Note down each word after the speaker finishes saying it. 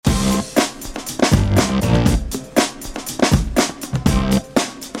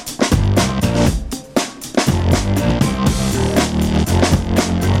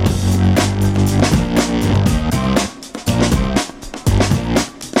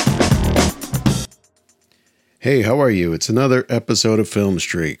Hey, how are you? It's another episode of Film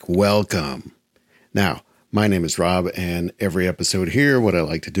Streak. Welcome. Now, my name is Rob, and every episode here, what I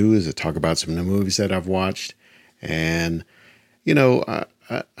like to do is to talk about some new movies that I've watched. And,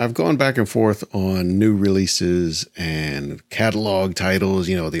 I've gone back and forth on new releases and catalog titles,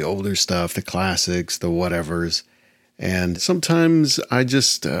 the older stuff, the classics, the whatevers. And sometimes I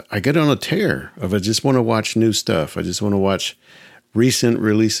get on a tear of I just want to watch new stuff. I just want to watch recent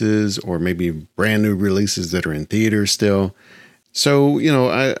releases or maybe brand new releases that are in theaters still. So,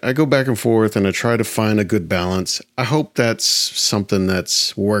 I go back and forth and I try to find a good balance. I hope that's something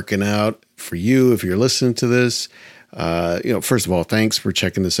that's working out for you if you're listening to this. First of all, thanks for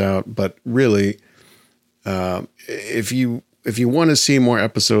checking this out. But really, if you want to see more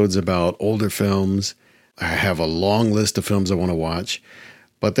episodes about older films, I have a long list of films I want to watch.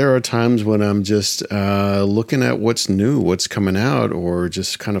 But there are times when I'm just looking at what's new, what's coming out, or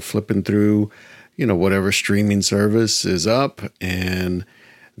just kind of flipping through, whatever streaming service is up, and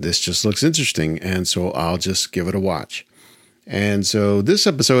this just looks interesting. And so I'll just give it a watch. And so this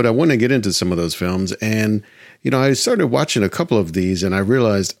episode, I want to get into some of those films. And, I started watching a couple of these and I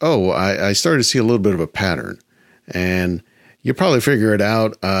realized, I started to see a little bit of a pattern. And you probably figure it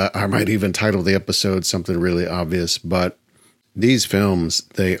out. I might even title the episode something really obvious, but these films,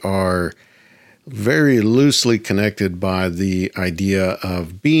 they are very loosely connected by the idea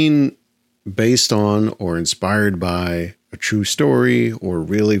of being based on or inspired by a true story or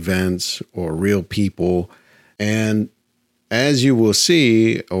real events or real people. And as you will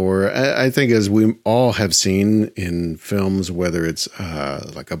see, or I think as we all have seen in films, whether it's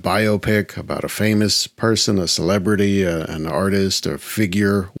like a biopic about a famous person, a celebrity, an artist, a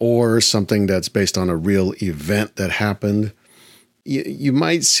figure, or something that's based on a real event that happened, you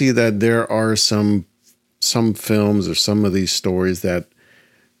might see that there are some films or some of these stories that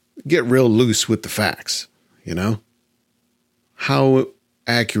get real loose with the facts, How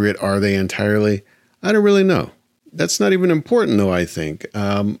accurate are they entirely? I don't really know. That's not even important, though, I think.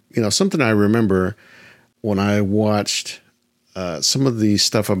 Something I remember when I watched some of the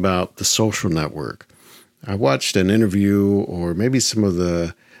stuff about The Social Network. I watched an interview or maybe some of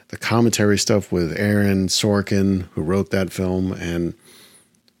the commentary stuff with Aaron Sorkin, who wrote that film. And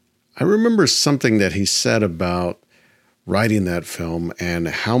I remember something that he said about writing that film and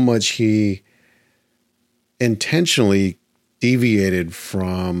how much he intentionally deviated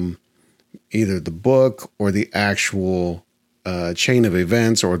from either the book or the actual chain of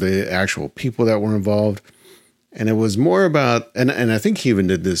events or the actual people that were involved. And it was more about, and I think he even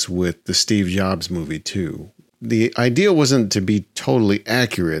did this with the Steve Jobs movie too. The idea wasn't to be totally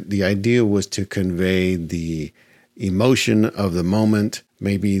accurate. The idea was to convey the emotion of the moment,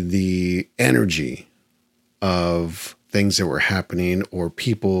 maybe the energy of things that were happening or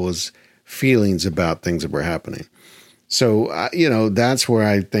people's feelings about things that were happening. So, that's where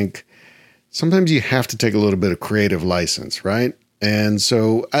I think sometimes you have to take a little bit of creative license, right? And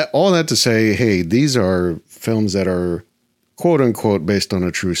so all that to say, hey, these are films that are quote unquote based on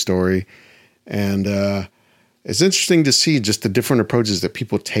a true story. And it's interesting to see just the different approaches that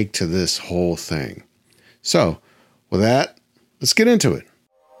people take to this whole thing. So with that, let's get into it.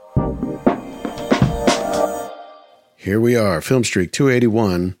 Here we are, Film Streak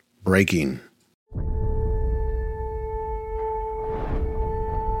 281, Breaking.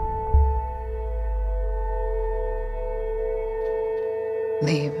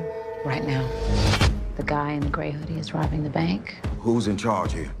 Leave right now. The guy in the gray hoodie is robbing the bank. Who's in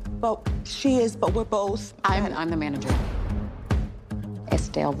charge here? Well, she is, but we're both. I'm the manager.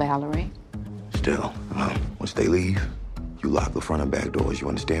 Estelle Valerie. Still, once they leave, you lock the front and back doors, you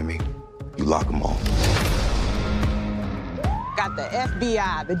understand me? You lock them all. Got the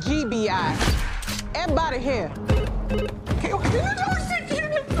FBI, the GBI, everybody here.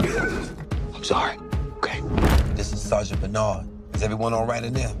 I'm sorry, okay? This is Sergeant Bernard. Is everyone all right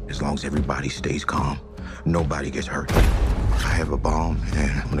in there? As long as everybody stays calm, nobody gets hurt. I have a bomb,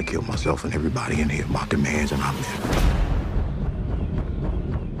 and I'm gonna kill myself and everybody in here. My demands, and I'm in.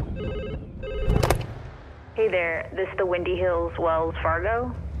 Hey there, this is the Windy Hills Wells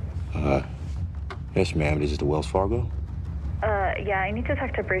Fargo? Yes, ma'am, this is the Wells Fargo. Yeah, I need to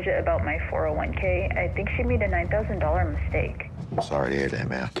talk to Bridget about my 401k. I think she made a $9,000 mistake. I'm sorry to hear that,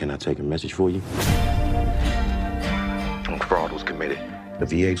 ma'am. Can I take a message for you? Fraud was committed. The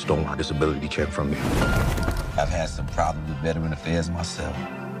VA stole my disability check from me. I've had some problems with veteran affairs myself.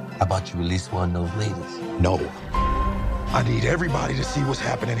 How about you release one of those ladies? No. I need everybody to see what's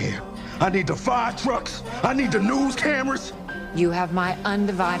happening here. I need the fire trucks. I need the news cameras. You have my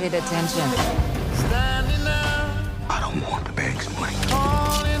undivided attention. I don't want the bank's money.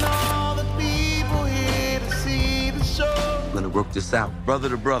 Calling all the people here to see have worked this out, brother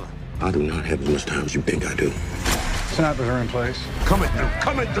to brother. I do not have as much time as you think I do. Snipers are in place. Coming through,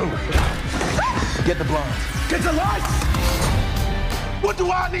 coming through. Get the blinds. Get the lights! What do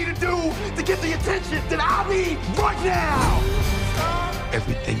I need to do to get the attention that I need right now?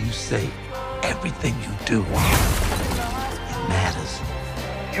 Everything you say, everything you do, it matters.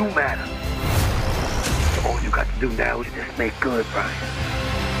 You matter. So all you got to do now is just make good, Brian.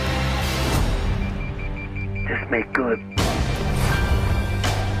 Just make good.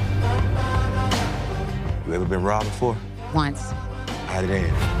 You ever been robbed before? Once. How'd it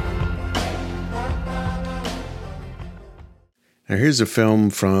end? Now, here's a film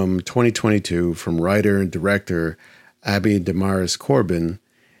from 2022 from writer and director Abby Damaris Corbin.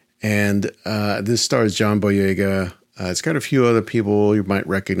 And this stars John Boyega. It's got a few other people you might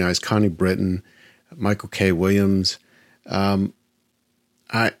recognize: Connie Britton, Michael K. Williams. I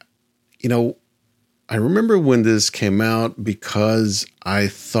remember when this came out because I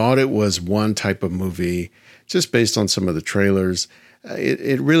thought it was one type of movie just based on some of the trailers.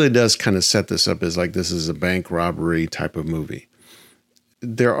 It really does kind of set this up as like this is a bank robbery type of movie.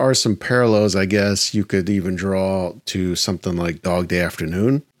 There are some parallels, I guess, you could even draw to something like Dog Day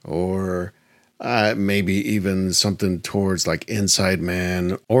Afternoon, or maybe even something towards like Inside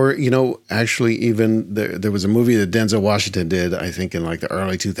Man, or, actually even there was a movie that Denzel Washington did, I think in like the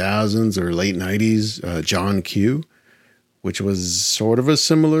early 2000s or late 90s, John Q, which was sort of a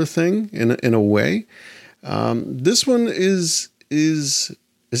similar thing in a way. This one is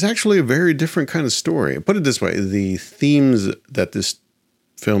actually a very different kind of story. Put it this way, the themes that this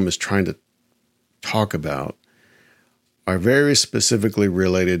film is trying to talk about are very specifically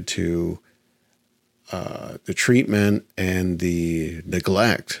related to the treatment and the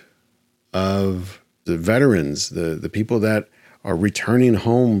neglect of the veterans, the people that are returning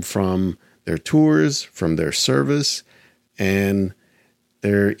home from their tours, from their service, and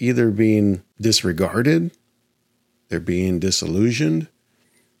they're either being disregarded, they're being disillusioned,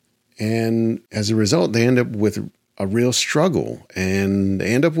 and as a result, they end up with a real struggle and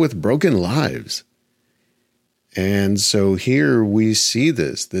they end up with broken lives. And so here we see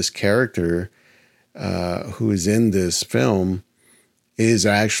this character who is in this film is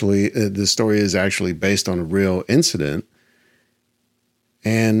actually, the story is actually based on a real incident.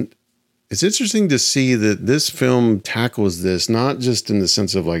 And it's interesting to see that this film tackles this, not just in the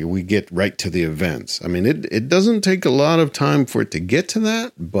sense of like we get right to the events. I mean, it doesn't take a lot of time for it to get to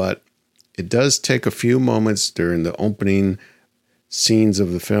that, but it does take a few moments during the opening scenes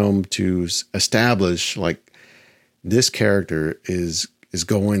of the film to establish like this character is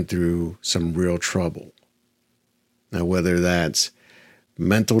going through some real trouble. Now, whether that's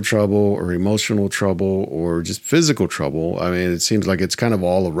mental trouble or emotional trouble or just physical trouble, I mean, it seems like it's kind of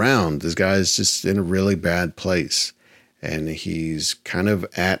all around. This guy's just in a really bad place and he's kind of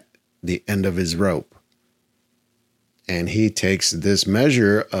at the end of his rope. And he takes this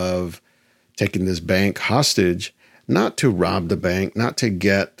measure of taking this bank hostage, not to rob the bank, not to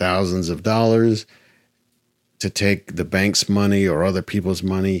get thousands of dollars, to take the bank's money or other people's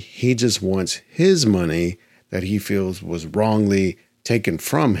money. He just wants his money that he feels was wrongly taken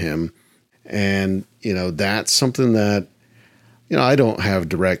from him. And, that's something that, I don't have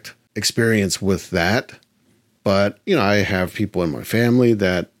direct experience with that, but, I have people in my family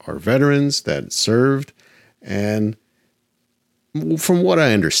that are veterans that served. And from what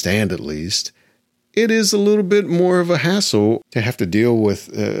I understand, at least, it is a little bit more of a hassle to have to deal with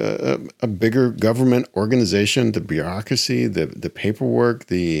a bigger government organization, the bureaucracy, the paperwork,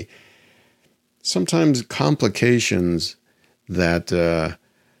 the sometimes complications that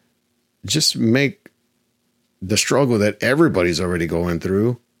just make the struggle that everybody's already going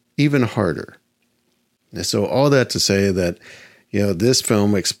through even harder. And so all that to say that, this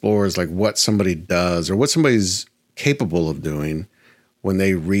film explores like what somebody does or what somebody's capable of doing when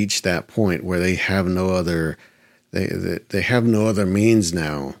they reach that point where they have no other, they have no other means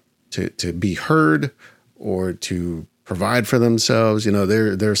now to be heard or to provide for themselves.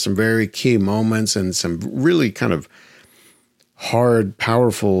 There's some very key moments and some really kind of hard,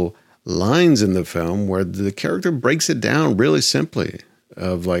 powerful lines in the film where the character breaks it down really simply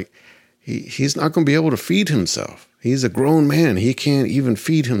of like, he's not going to be able to feed himself. He's a grown man. He can't even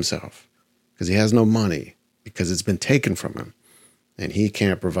feed himself because he has no money because it's been taken from him. And he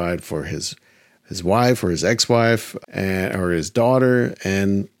can't provide for his wife or his ex-wife or his daughter,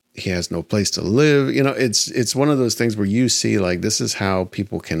 and he has no place to live. It's one of those things where you see like this is how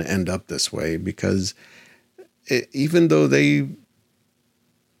people can end up this way because even though they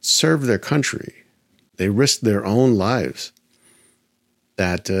serve their country, they risk their own lives.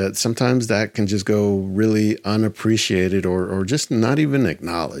 that sometimes that can just go really unappreciated or just not even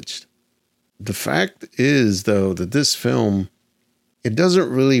acknowledged. The fact is, though, that this film, it doesn't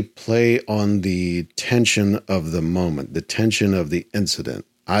really play on the tension of the moment, the tension of the incident,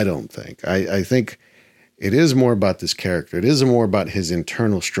 I don't think. I think it is more about this character. It is more about his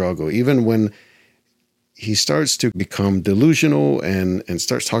internal struggle. Even when he starts to become delusional and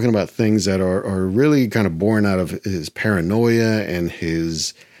starts talking about things that are really kind of born out of his paranoia and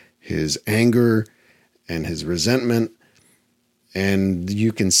his anger and his resentment. And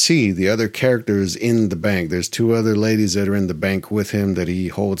you can see the other characters in the bank. There's two other ladies that are in the bank with him that he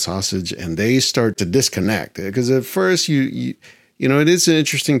holds hostage, and they start to disconnect. Because at first, you know, it is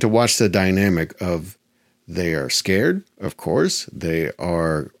interesting to watch the dynamic of they are scared, of course. They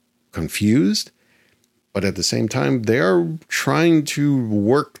are confused. But at the same time, they are trying to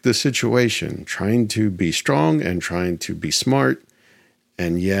work the situation, trying to be strong and trying to be smart.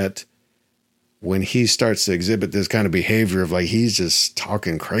 And yet, when he starts to exhibit this kind of behavior of like, he's just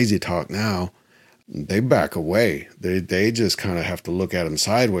talking crazy talk now, they back away. They just kind of have to look at him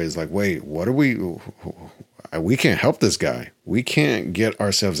sideways like, wait, what are we can't help this guy. We can't get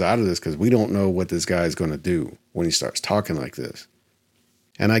ourselves out of this because we don't know what this guy is going to do when he starts talking like this.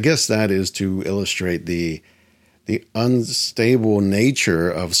 And I guess that is to illustrate the unstable nature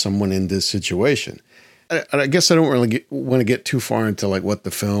of someone in this situation. I guess I don't really want to get too far into like what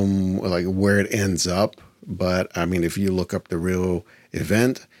the film, like where it ends up. But I mean, if you look up the real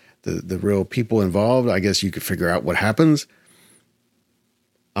event, the real people involved, I guess you could figure out what happens.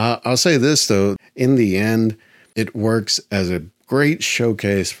 I'll say this, though. In the end, it works as a great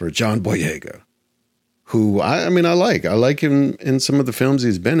showcase for John Boyega, who I like. I like him in some of the films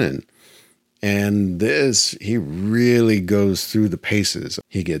he's been in. And this, he really goes through the paces.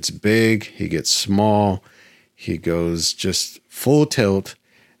 He gets big, he gets small, he goes just full tilt,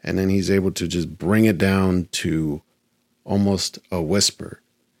 and then he's able to just bring it down to almost a whisper.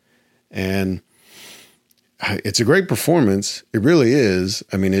 And it's a great performance. It really is.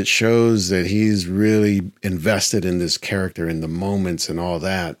 I mean, it shows that he's really invested in this character, in the moments and all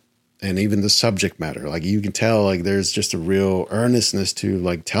that. And even the subject matter, like you can tell, like there's just a real earnestness to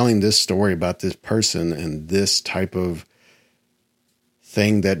like telling this story about this person and this type of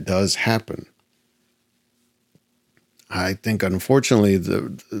thing that does happen. I think, unfortunately,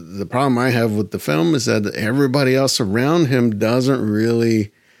 the problem I have with the film is that everybody else around him doesn't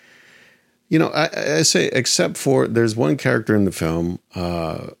really, you know, I say, except for there's one character in the film,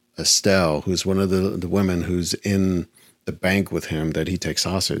 Estelle, who's one of the women who's in the bank with him that he takes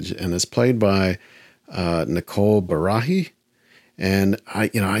hostage, and it's played by Nicole Barahi. And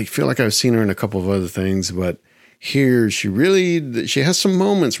I feel like I've seen her in a couple of other things, but here she has some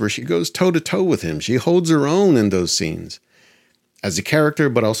moments where she goes toe to toe with him. She holds her own in those scenes as a character,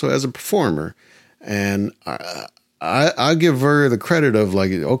 but also as a performer. And I give her the credit of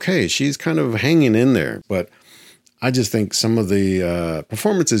like, okay, she's kind of hanging in there, but I just think some of the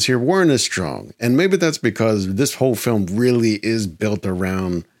performances here weren't as strong. And maybe that's because this whole film really is built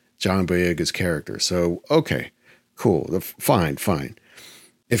around John Boyega's character. So, okay, cool. Fine.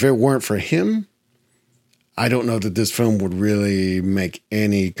 If it weren't for him, I don't know that this film would really make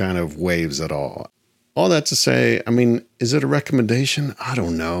any kind of waves at all. All that to say, I mean, is it a recommendation? I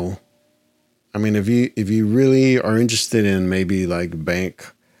don't know. I mean, if you really are interested in maybe like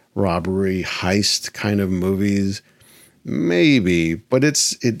bank robbery, heist kind of movies, maybe, but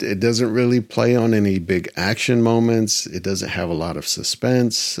it doesn't really play on any big action moments. It doesn't have a lot of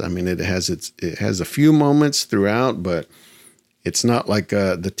suspense. I mean, it has a few moments throughout, but it's not like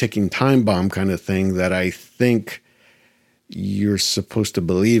the ticking time bomb kind of thing that I think you're supposed to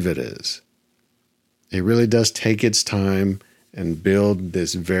believe it is. It really does take its time and build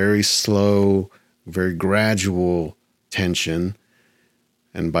this very slow, very gradual tension.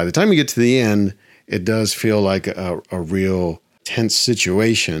 And by the time you get to the end, it does feel like a real tense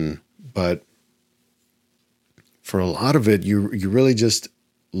situation. But for a lot of it, you're really just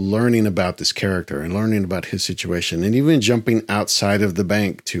learning about this character and learning about his situation, and even jumping outside of the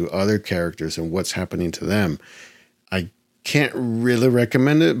bank to other characters and what's happening to them. I can't really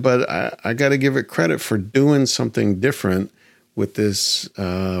recommend it, but I got to give it credit for doing something different with this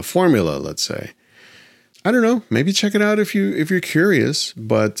formula, let's say. I don't know. Maybe check it out if you're curious.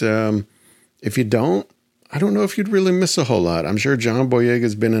 But if you don't, I don't know if you'd really miss a whole lot. I'm sure John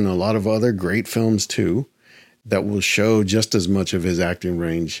Boyega's been in a lot of other great films too that will show just as much of his acting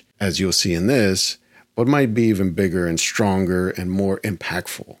range as you'll see in this, but might be even bigger and stronger and more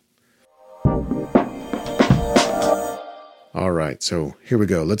impactful. All right, so here we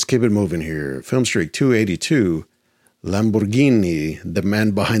go. Let's keep it moving here. Film Streak 282, Lamborghini, the man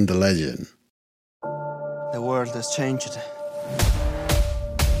behind the legend. The world has changed.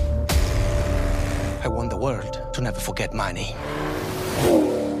 I want the world to never forget my name.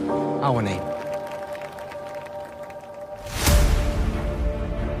 Our name.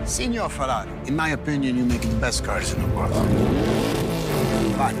 Signor Ferrari, in my opinion, you make the best cars in the world.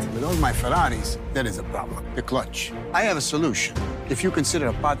 But with all my Ferraris, there is a problem. The clutch. I have a solution. If you consider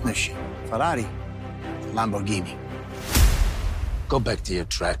a partnership, Ferrari, Lamborghini. Go back to your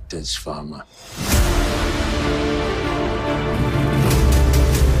tractors, farmer.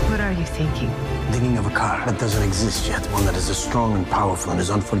 What are you thinking? Thinking of a car that doesn't exist yet. One that is as strong and powerful and as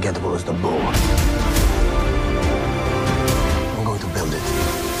unforgettable as the bull. I'm going to build it.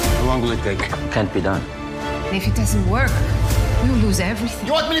 How long will it take? Can't be done. If it doesn't work, we'll lose everything.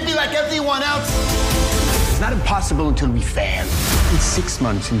 You want me to be like everyone else? It's not impossible until we fail. In 6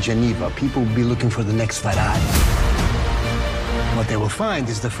 months in Geneva, people will be looking for the next Ferrari. What they will find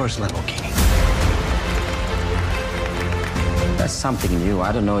is the first Lamborghini. That's something new.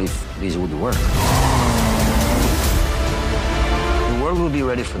 I don't know if this would work. The world will be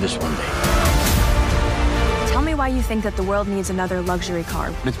ready for this one day. Tell me why you think that the world needs another luxury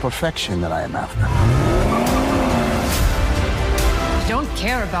car. It's perfection that I am after. You don't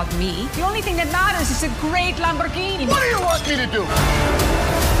care about me. The only thing that matters is a great Lamborghini. What do you want me to do?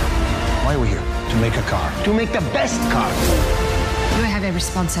 Why are we here? To make a car. To make the best car. You have a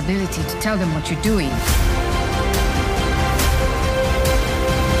responsibility to tell them what you're doing.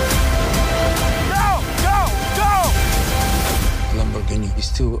 Lamborghini is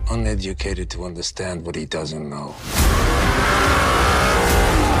too uneducated to understand what he doesn't know.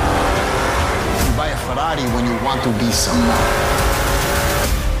 You buy a Ferrari when you want to be someone.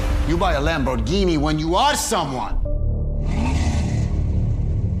 You buy a Lamborghini when you are someone.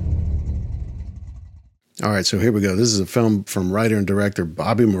 All right, so here we go. This is a film from writer and director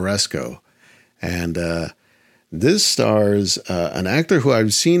Bobby Moresco. And this stars an actor who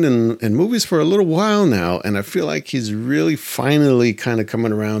I've seen in movies for a little while now, and I feel like he's really finally kind of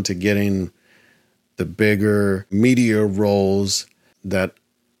coming around to getting the bigger media roles that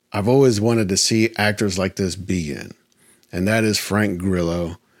I've always wanted to see actors like this be in. And that is Frank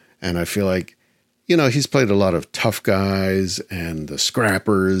Grillo. And I feel like, you know, he's played a lot of tough guys and the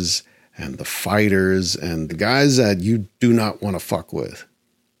scrappers and the fighters and the guys that you do not want to fuck with.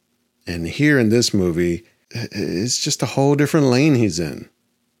 And here in this movie, it's just a whole different lane he's in.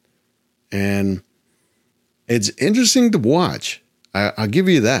 And it's interesting to watch. I'll give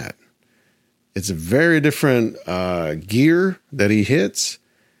you that. It's a very different gear that he hits.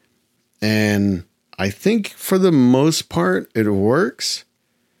 And I think for the most part, it works.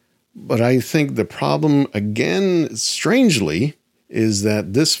 But I think the problem, again, strangely, is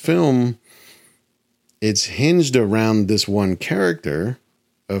that this film, it's hinged around this one character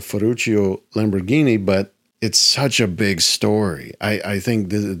of Ferruccio Lamborghini, but it's such a big story. I think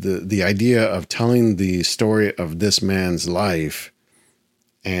the idea of telling the story of this man's life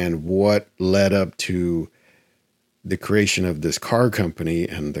and what led up to the creation of this car company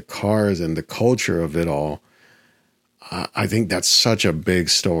and the cars and the culture of it all, I think that's such a big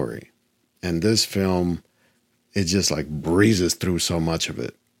story. And this film, it just like breezes through so much of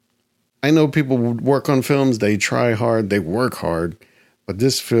it. I know people work on films, they try hard, they work hard, but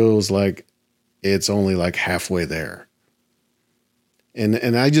this feels like it's only like halfway there.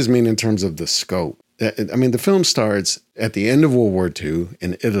 And I just mean in terms of the scope. I mean, the film starts at the end of World War II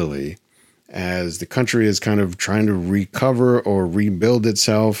in Italy as the country is kind of trying to recover or rebuild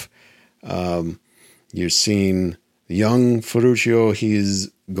itself. You're seeing young Ferruccio, he's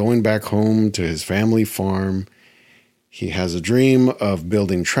going back home to his family farm. He has a dream of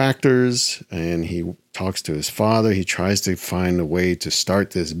building tractors, and he talks to his father. He tries to find a way to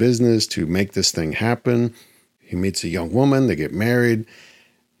start this business, to make this thing happen. He meets a young woman. They get married.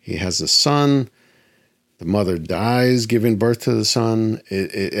 He has a son. The mother dies giving birth to the son.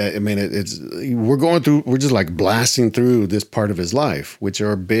 We're just like blasting through this part of his life, which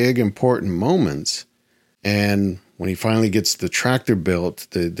are big, important moments. And when he finally gets the tractor built,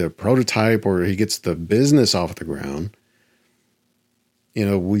 the prototype, or he gets the business off the ground, you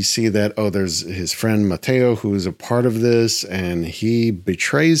know, we see that, there's his friend Matteo, who is a part of this, and he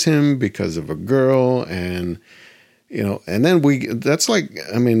betrays him because of a girl. And, you know, and then we get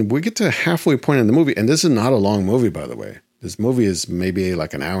to a halfway point in the movie, and this is not a long movie, by the way. This movie is maybe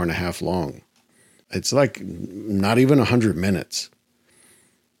like an hour and a half long. It's like not even 100 minutes.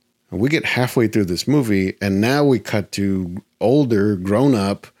 And we get halfway through this movie, and now we cut to older,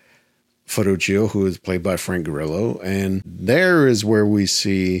 grown-up Ferruccio, who is played by Frank Grillo. And there is where we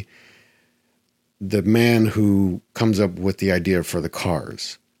see the man who comes up with the idea for the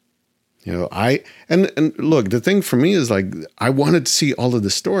cars. You know, and look, the thing for me is like, I wanted to see all of the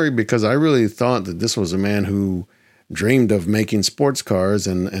story because I really thought that this was a man who dreamed of making sports cars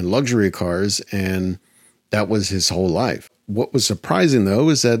and luxury cars, and that was his whole life. What was surprising, though,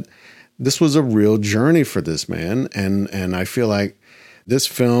 is that this was a real journey for this man, and I feel like this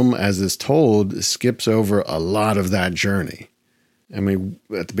film, as it's told, skips over a lot of that journey. I mean,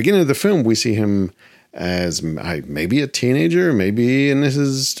 at the beginning of the film, we see him as maybe a teenager, maybe in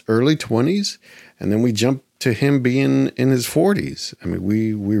his early 20s, and then we jump to him being in his 40s. I mean,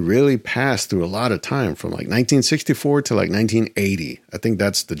 we really passed through a lot of time from like 1964 to like 1980. I think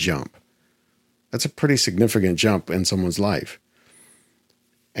that's the jump. That's a pretty significant jump in someone's life.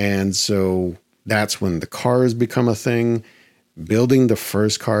 And so that's when the cars become a thing, building the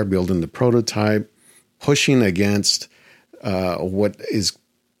first car, building the prototype, pushing against what is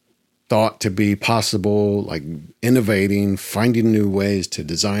thought to be possible, like innovating, finding new ways to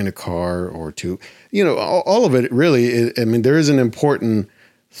design a car or to, you know, all of it really. I mean, there is an important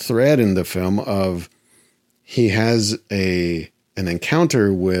thread in the film of he has an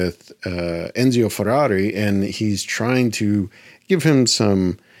encounter with Enzo Ferrari, and he's trying to give him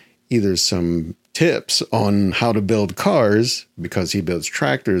some tips on how to build cars because he builds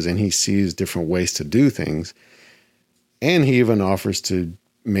tractors and he sees different ways to do things. And he even offers to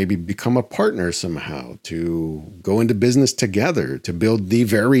maybe become a partner somehow, to go into business together, to build the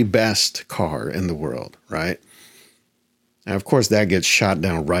very best car in the world, right? And of course, that gets shot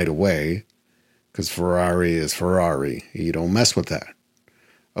down right away because Ferrari is Ferrari. You don't mess with that.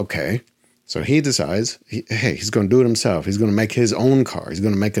 Okay, so he decides, he's going to do it himself. He's going to make his own car. He's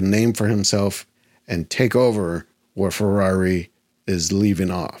going to make a name for himself and take over where Ferrari is leaving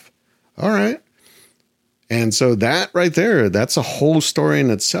off. All right. And so that right there, that's a whole story in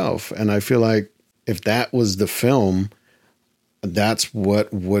itself. And I feel like if that was the film, that's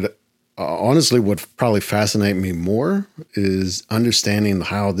what would honestly would probably fascinate me more, is understanding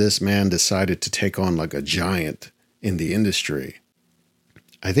how this man decided to take on like a giant in the industry.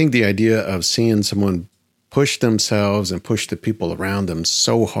 I think the idea of seeing someone push themselves and push the people around them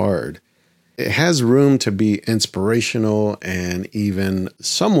so hard, it has room to be inspirational and even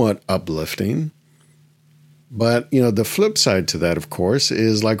somewhat uplifting. But, you know, the flip side to that, of course,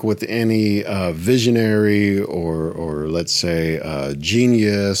 is like with any visionary or let's say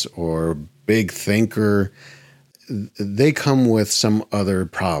genius or big thinker, they come with some other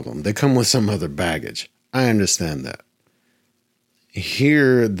problem. They come with some other baggage. I understand that.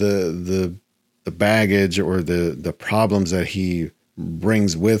 Here, the baggage or the problems that he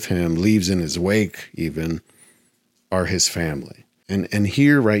brings with him, leaves in his wake even, are his family. And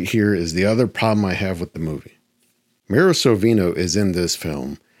here, right here, is the other problem I have with the movie. Mira Sorvino is in this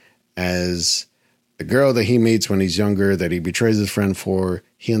film as the girl that he meets when he's younger, that he betrays his friend for.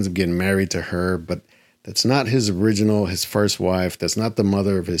 He ends up getting married to her, but that's not his first wife. That's not the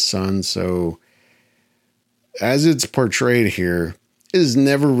mother of his son. So as it's portrayed here, it is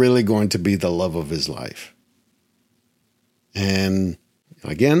never really going to be the love of his life. And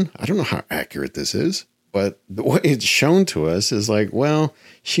again, I don't know how accurate this is, but the way it's shown to us is like, well,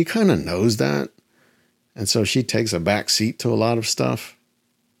 she kind of knows that. And so she takes a back seat to a lot of stuff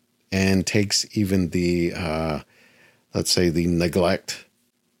and takes even the, let's say, the neglect.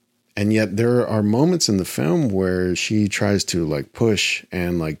 And yet there are moments in the film where she tries to like push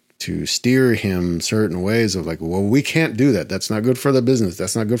and like to steer him certain ways of like, well, we can't do that. That's not good for the business.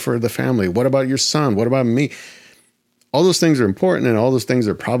 That's not good for the family. What about your son? What about me? All those things are important and all those things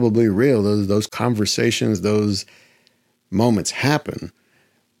are probably real. Those conversations, those moments happen.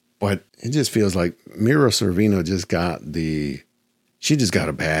 But it just feels like Mira Sorvino just got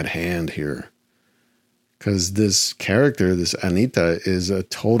a bad hand here. Because this character, this Anita, is a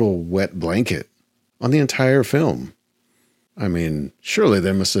total wet blanket on the entire film. I mean, surely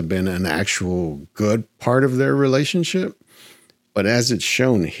there must have been an actual good part of their relationship. But as it's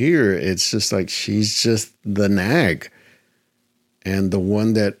shown here, it's just like she's just the nag. And the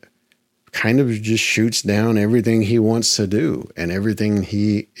one that kind of just shoots down everything he wants to do and everything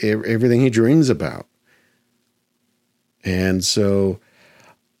he dreams about. And so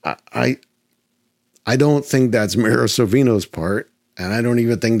I don't think that's Mira Sorvino's part, and I don't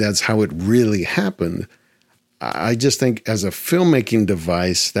even think that's how it really happened. I just think as a filmmaking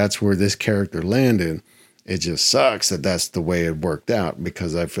device, that's where this character landed. It just sucks that that's the way it worked out,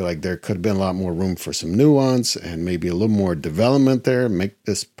 because I feel like there could have been a lot more room for some nuance and maybe a little more development there. Make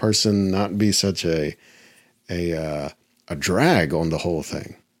this person not be such a drag on the whole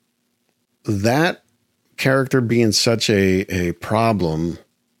thing. That character being such a problem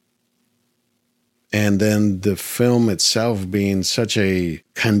and then the film itself being such a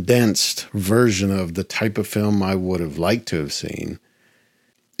condensed version of the type of film I would have liked to have seen,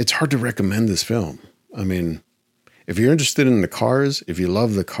 it's hard to recommend this film. I mean, if you're interested in the cars, if you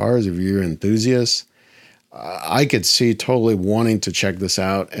love the cars, if you're enthusiasts, I could see totally wanting to check this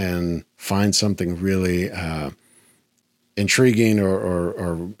out and find something really intriguing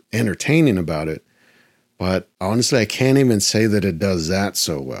or entertaining about it. But honestly, I can't even say that it does that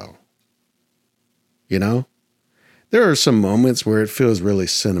so well. You know? There are some moments where it feels really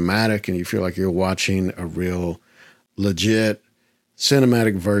cinematic and you feel like you're watching a real, legit,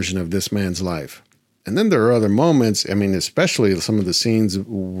 cinematic version of this man's life. And then there are other moments, I mean, especially some of the scenes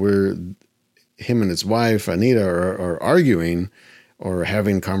where him and his wife, Anita, are arguing or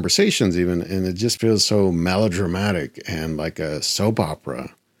having conversations even, and it just feels so melodramatic and like a soap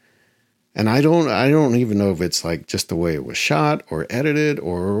opera. And I don't even know if it's like just the way it was shot or edited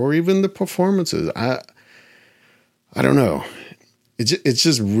or even the performances. I don't know. It's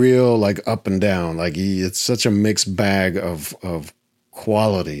just real like up and down. Like it's such a mixed bag of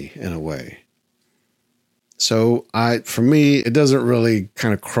quality in a way. So for me, it doesn't really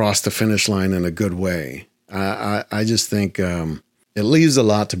kind of cross the finish line in a good way. I just think it leaves a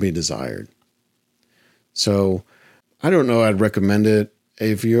lot to be desired. So I don't know. I'd recommend it.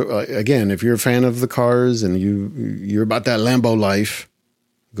 If you're a fan of the cars and you're about that Lambo life,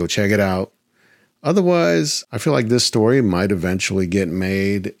 go check it out. Otherwise, I feel like this story might eventually get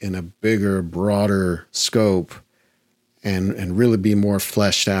made in a bigger, broader scope and really be more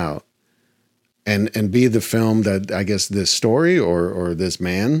fleshed out and be the film that I guess this story or this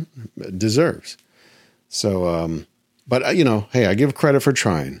man deserves. So, but you know, hey, I give credit for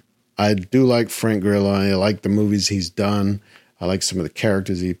trying. I do like Frank Grillo. I like the movies he's done. I like some of the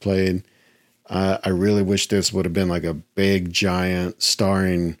characters he played. I really wish this would have been like a big, giant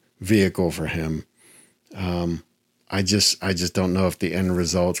starring vehicle for him. I just don't know if the end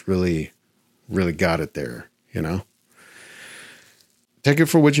results really got it there, you know? Take it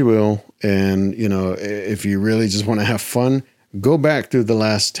for what you will. And, you know, if you really just want to have fun, go back through the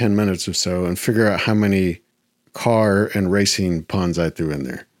last 10 minutes or so and figure out how many car and racing puns I threw in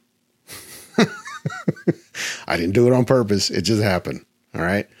there. I didn't do it on purpose. It just happened. All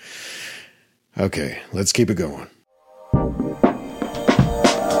right. Okay, let's keep it going.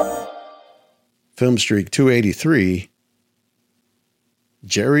 Film Streak 283,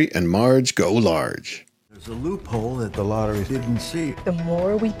 Jerry and Marge Go Large. There's a loophole that the lottery didn't see. The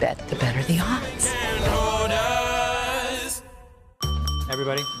more we bet, the better the odds.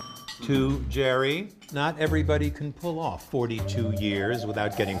 Everybody, to Jerry. Not everybody can pull off 42 years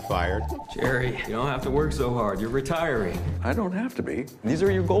without getting fired. Jerry, you don't have to work so hard. You're retiring. I don't have to be. These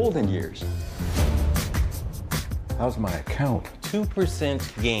are your golden years. How's my account?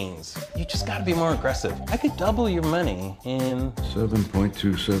 2% gains. You just gotta be more aggressive. I could double your money in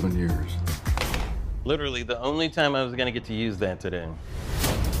 7.27 years. Literally the only time I was gonna get to use that today.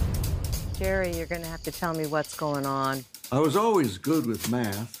 Jerry, you're gonna have to tell me what's going on. I was always good with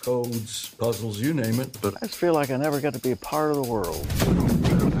math, codes, puzzles, you name it, but I just feel like I never got to be a part of the world.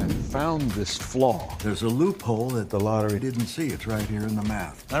 I found this flaw. There's a loophole that the lottery didn't see. It's right here in the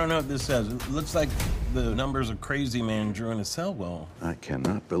math. I don't know what this says. It looks like the numbers a crazy man drew in a cell well. I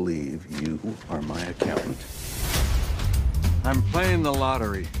cannot believe you are my accountant. I'm playing the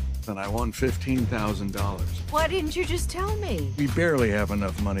lottery, and I won $15,000. Why didn't you just tell me? We barely have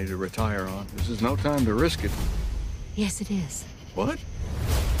enough money to retire on. This is no time to risk it. Yes, it is. What?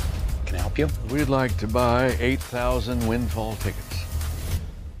 Can I help you? We'd like to buy 8,000 windfall tickets.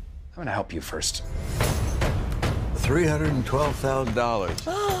 I'm gonna help you first.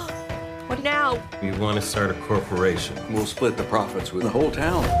 $312,000. What now? We want to start a corporation. We'll split the profits with the whole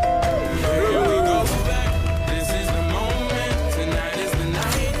town.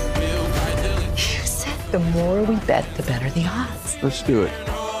 You said the more we bet, the better the odds. Let's do it.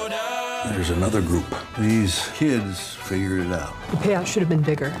 There's another group. These kids figured it out. The payout should have been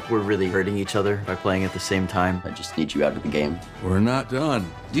bigger. We're really hurting each other by playing at the same time. I just need you out of the game. We're not done.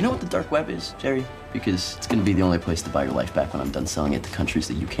 Do you know what the dark web is, Jerry? Because it's gonna be the only place to buy your life back when I'm done selling it to countries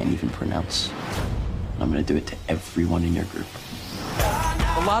that you can't even pronounce. And I'm gonna do it to everyone in your group.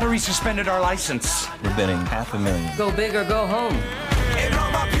 The lottery suspended our license. We're betting $500,000. Go big or go home.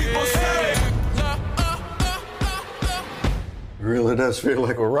 It really does feel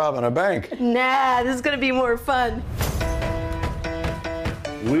like we're robbing a bank. Nah, this is gonna be more fun.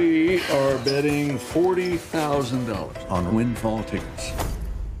 We are betting $40,000 on windfall tickets.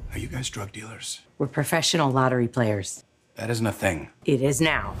 Are you guys drug dealers? We're professional lottery players. That isn't a thing. It is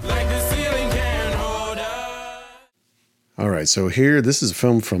now. All right, so here, this is a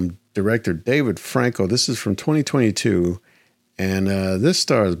film from director David Franco. This is from 2022. And this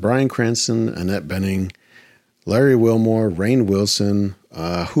stars Bryan Cranston, Annette Bening, Larry Wilmore, Rainn Wilson.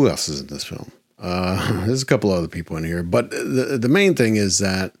 Who else is in this film? There's a couple other people in here. But the main thing is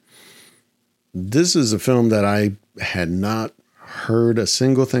that this is a film that I had not heard a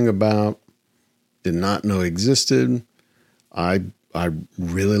single thing about, did not know existed. I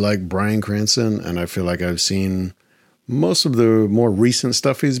really like Bryan Cranston, and I feel like I've seen most of the more recent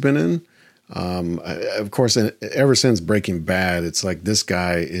stuff he's been in. Of course, ever since Breaking Bad, it's like this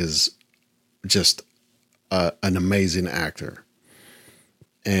guy is just an amazing actor.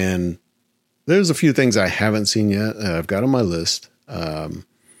 And there's a few things I haven't seen yet I've got on my list.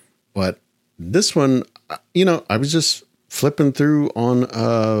 But this one, I was just flipping through on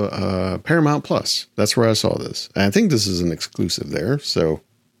Paramount Plus. That's where I saw this. And I think this is an exclusive there, so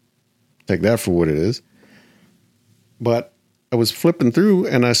take that for what it is. But I was flipping through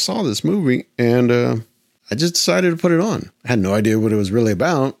and I saw this movie and I just decided to put it on. I had no idea what it was really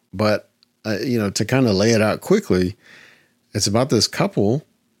about, but to kind of lay it out quickly, it's about this couple.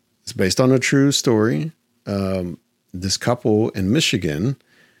 It's based on a true story. This couple in Michigan,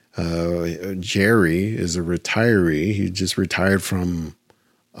 Jerry is a retiree. He just retired from,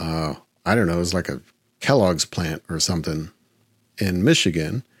 it was like a Kellogg's plant or something in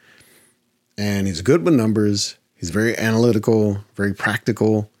Michigan. And he's good with numbers. He's very analytical, very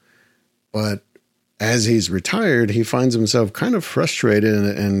practical. But as he's retired, he finds himself kind of frustrated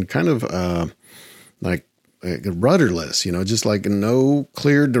and kind of like rudderless, just like no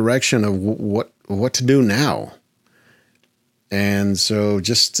clear direction of what to do now. And so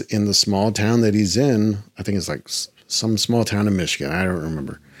just in the small town that he's in, I think it's like some small town in Michigan. I don't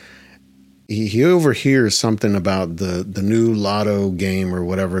remember. He overhears something about the new lotto game or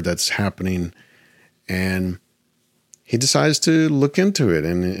whatever that's happening. And he decides to look into it.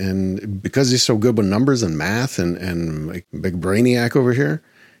 And because he's so good with numbers and math and like big brainiac over here,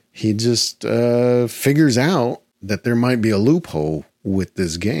 he just figures out that there might be a loophole with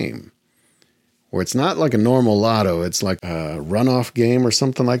this game. Where it's not like a normal lotto. It's like a runoff game or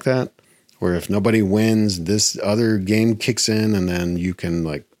something like that. Where if nobody wins, this other game kicks in and then you can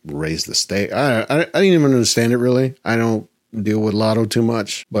like raise the stake. I didn't even understand it really. I don't deal with lotto too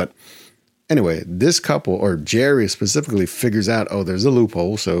much. But anyway, this couple, or Jerry specifically, figures out, there's a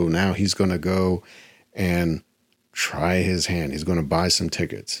loophole. So now he's going to go and try his hand. He's going to buy some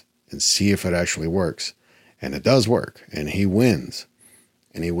tickets and see if it actually works. And it does work. And he wins.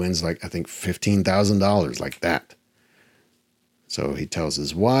 And he wins like, I think, $15,000 like that. So he tells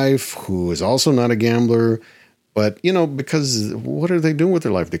his wife, who is also not a gambler, but, because what are they doing with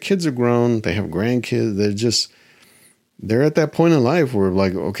their life? The kids are grown. They have grandkids. They're at that point in life where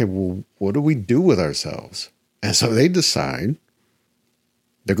like, okay, well, what do we do with ourselves? And so they decide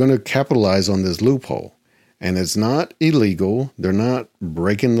they're going to capitalize on this loophole. And it's not illegal. They're not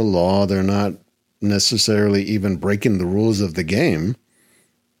breaking the law. They're not necessarily even breaking the rules of the game.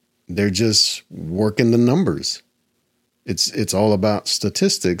 They're just working the numbers. It's all about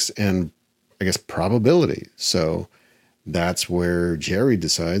statistics and, I guess, probability. So that's where Jerry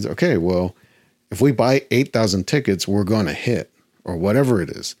decides, okay, well, if we buy 8,000 tickets, we're going to hit, or whatever it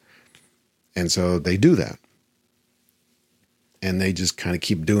is. And so they do that. And they just kind of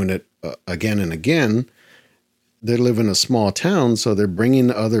keep doing it again and again. They live in a small town, so they're bringing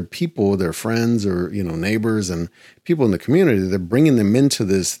other people, their friends or, neighbors and people in the community. They're bringing them into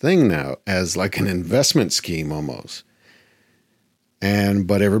this thing now as like an investment scheme almost.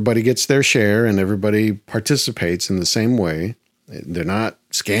 But everybody gets their share and everybody participates in the same way. They're not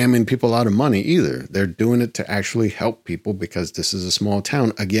scamming people out of money either. They're doing it to actually help people because this is a small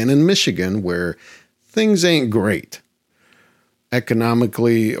town, again, in Michigan, where things ain't great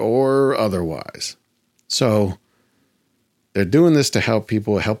economically or otherwise. So they're doing this to help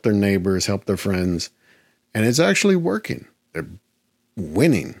people, help their neighbors, help their friends. And it's actually working. They're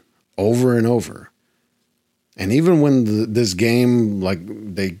winning over and over. And even when this game, like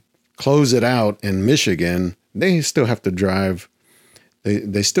they close it out in Michigan, they still have to drive.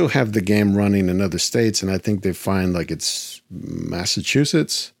 They still have the game running in other states. And I think they find like it's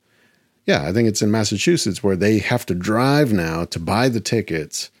Massachusetts. Yeah, I think it's in Massachusetts where they have to drive now to buy the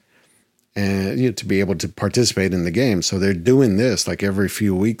tickets and to be able to participate in the game. So they're doing this like every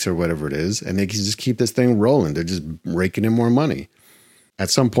few weeks or whatever it is, and they can just keep this thing rolling. They're just raking in more money. At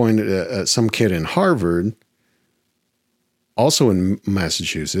some point, some kid in Harvard, also in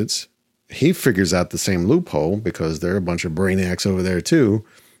Massachusetts, he figures out the same loophole because there are a bunch of brainiacs over there too,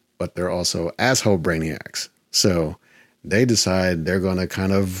 but they're also asshole brainiacs. So they decide they're going to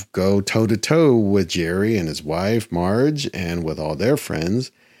kind of go toe to toe with Jerry and his wife, Marge, and with all their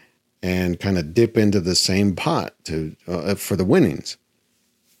friends. and kind of dip into the same pot for the winnings.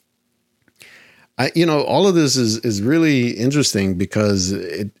 All of this is really interesting because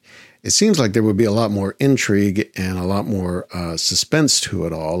it seems like there would be a lot more intrigue and a lot more suspense to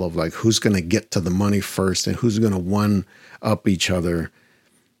it all, of like who's going to get to the money first and who's going to one up each other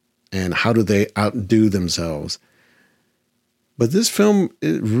and how do they outdo themselves. But this film,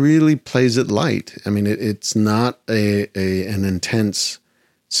 it really plays it light. I mean, it's not an intense,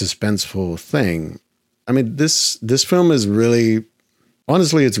 suspenseful thing. I mean, this film is really,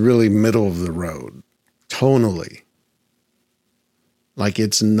 honestly, it's really middle of the road, tonally. Like,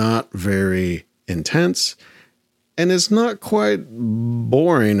 it's not very intense, and it's not quite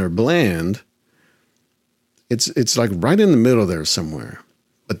boring or bland. It's like right in the middle there somewhere.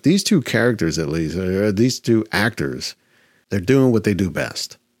 But these two characters, at least, these two actors, they're doing what they do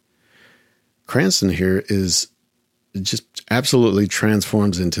best. Cranston here is just absolutely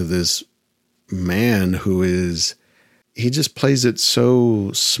transforms into this man who is, he just plays it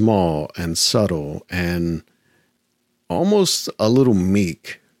so small and subtle and almost a little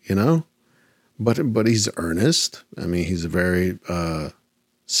meek, but he's earnest. I mean, he's a very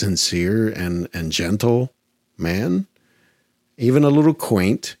sincere and gentle man, even a little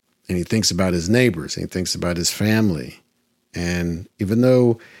quaint, and he thinks about his neighbors, and he thinks about his family. And even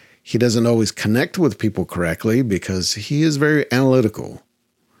though he doesn't always connect with people correctly because he is very analytical.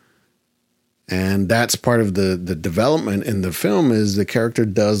 And that's part of the development in the film, is the character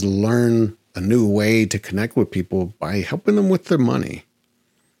does learn a new way to connect with people by helping them with their money,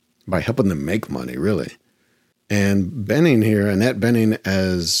 by helping them make money, really. And Bening here, Annette Bening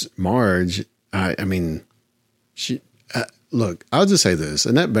as Marge, I mean, she, look, I'll just say this.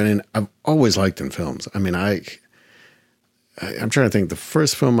 Annette Bening, I've always liked in films. I mean, I'm trying to think. The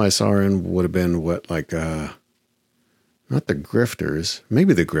first film I saw her in would have been not The Grifters,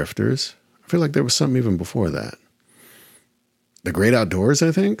 maybe The Grifters. I feel like there was something even before that. The Great Outdoors,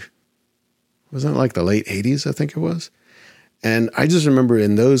 I think. Wasn't it like the late 80s, I think it was? And I just remember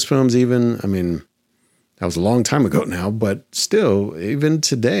in those films even, I mean, that was a long time ago now, but still, even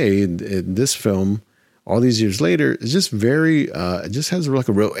today, in this film, all these years later, it's just very, it just has like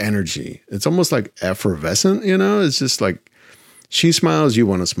a real energy. It's almost like effervescent, It's just like, she smiles, you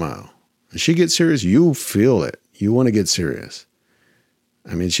want to smile. When she gets serious, you feel it. You want to get serious.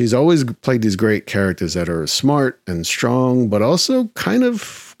 I mean, she's always played these great characters that are smart and strong, but also kind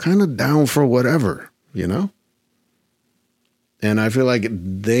of down for whatever, And I feel like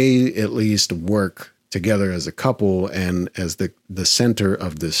they at least work together as a couple and as the center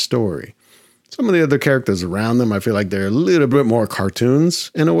of this story. Some of the other characters around them, I feel like they're a little bit more cartoons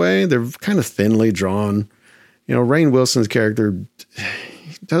in a way. They're kind of thinly drawn. Rainn Wilson's character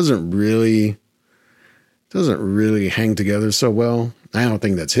doesn't really hang together so well. I don't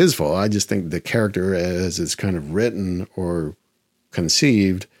think that's his fault. I just think the character, as it's kind of written or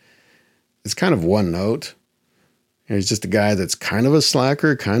conceived, is kind of one note. He's just a guy that's kind of a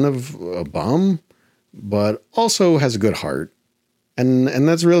slacker, kind of a bum, but also has a good heart. And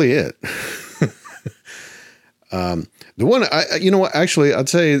that's really it. The one, actually, I'd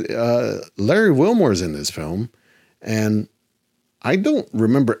say Larry Wilmore's in this film, and I don't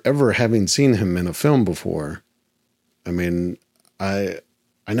remember ever having seen him in a film before. I mean, I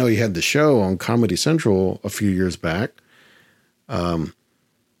know he had the show on Comedy Central a few years back. And,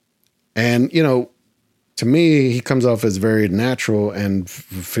 to me, he comes off as very natural and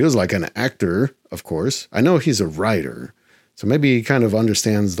feels like an actor, of course. I know he's a writer, so maybe he kind of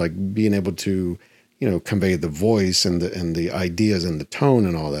understands like being able to, convey the voice and the ideas and the tone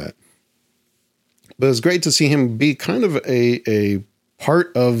and all that. But it's great to see him be kind of a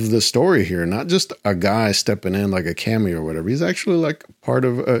part of the story here, not just a guy stepping in like a cameo or whatever. He's actually like part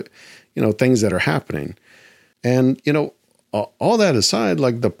of, things that are happening. And, all that aside,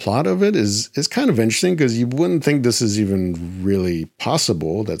 like the plot of it is kind of interesting because you wouldn't think this is even really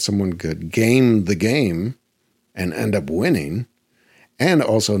possible that someone could game the game and end up winning and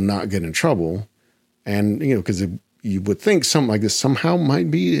also not get in trouble. And, because you would think something like this somehow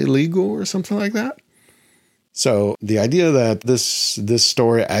might be illegal or something like that. So the idea that this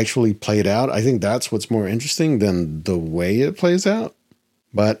story actually played out, I think that's what's more interesting than the way it plays out.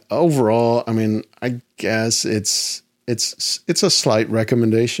 But overall, I mean, I guess it's a slight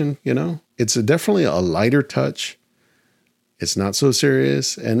recommendation, It's definitely a lighter touch. It's not so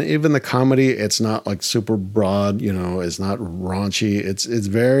serious. And even the comedy, it's not like super broad, it's not raunchy. It's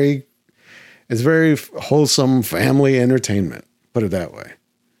very wholesome family entertainment, put it that way.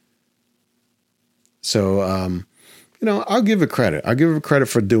 So, I'll give it credit. I'll give it credit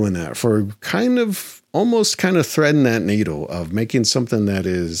for doing that, for kind of almost kind of threading that needle of making something that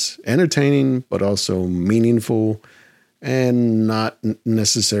is entertaining, but also meaningful and not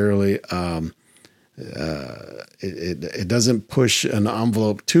necessarily, it doesn't push an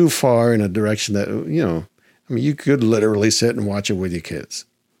envelope too far in a direction that, you could literally sit and watch it with your kids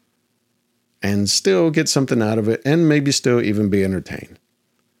and still get something out of it and maybe still even be entertained.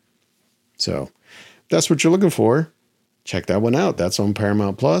 So if that's what you're looking for, check that one out. That's on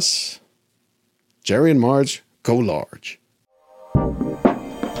Paramount Plus. Jerry and Marge Go Large. All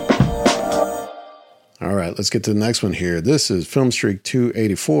right, let's get to the next one here. This is Filmstreak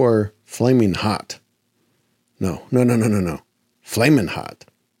 284, Flaming Hot. No. Flaming Hot.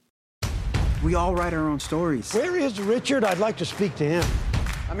 We all write our own stories. Where is Richard? I'd like to speak to him.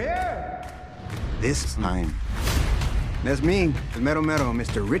 I'm here. This time. That's me, the Mero Mero,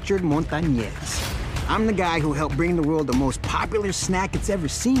 Mr. Richard Montañez. I'm the guy who helped bring the world the most popular snack it's ever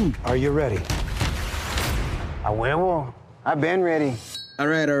seen. Are you ready? A huevo. I've been ready. All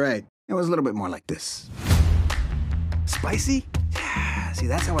right. It was a little bit more like this. Spicy? Yeah, see,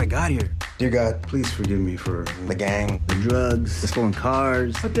 that's how I got here. Dear God, please forgive me for the gang, the drugs, the stolen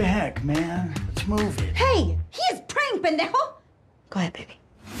cars. What the heck, man? Let's move it. Hey, he is praying, pendejo. Go ahead, baby.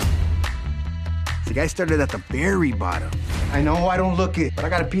 The guy started at the very bottom. I know I don't look it, but I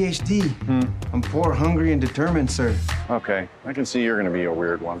got a PhD. I'm poor, hungry, and determined, sir. Okay, I can see you're gonna be a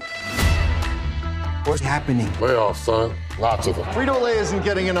weird one. What's happening? Layoffs, son. Lots of them. Frito-Lay isn't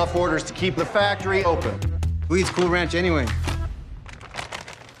getting enough orders to keep the factory open. Who eats Cool Ranch anyway?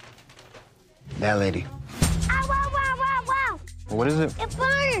 That lady. Wow. What is it? It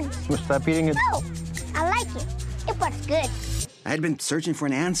burns. Well, stop eating it. No, I like it. It burns good. I had been searching for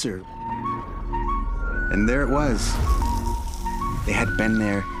an answer. And there it was. They had been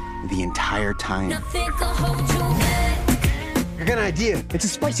there the entire time. I got an idea. It's a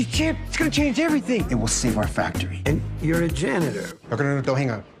spicy chip. It's gonna change everything. It will save our factory. And you're a janitor. No,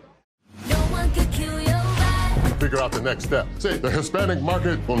 hang on. Figure out the next step. Say, the Hispanic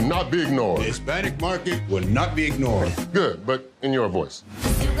market will not be ignored. The Hispanic market will not be ignored. Good, but in your voice.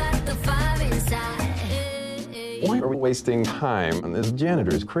 Why are we wasting time on this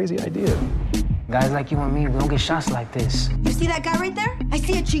janitor's crazy idea? Guys like you and me, we don't get shots like this. You see that guy right there? I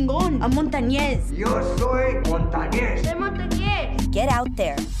see a chingon, a Montañez. Yo soy Montañez. They're Montañez. Get out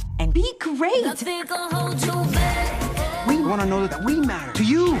there and Be great. We want to know that we matter to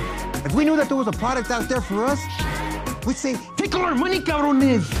you. If we knew that there was a product out there for us, we'd say, take all our money,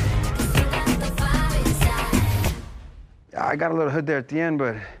 cabrones. I got a little hood there at the end,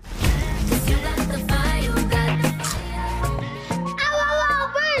 but...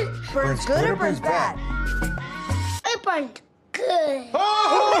 Burns good or burns bad? It burns good.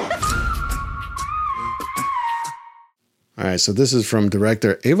 All right, so this is from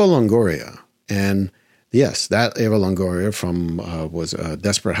director Eva Longoria. And yes, that Eva Longoria from was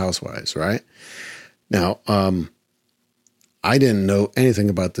Desperate Housewives, right? Now, I didn't know anything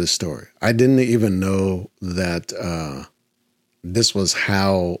about this story. I didn't even know that this was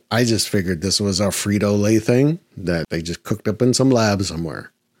how, I just figured this was a Frito-Lay thing that they just cooked up in some lab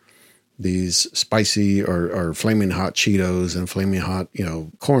somewhere. These spicy or flaming hot Cheetos and flaming hot,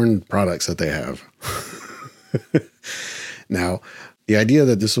 corn products that they have. Now, the idea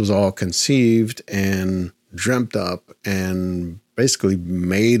that this was all conceived and dreamt up and basically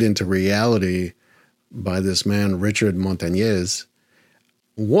made into reality by this man, Richard Montañez.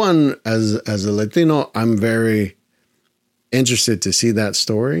 One, as a Latino, I'm very interested to see that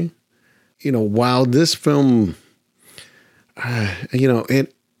story. While this film,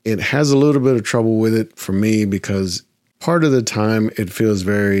 it has a little bit of trouble with it for me because part of the time it feels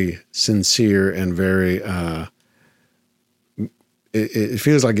very sincere and very, it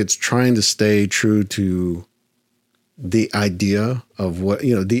feels like it's trying to stay true to the idea of what,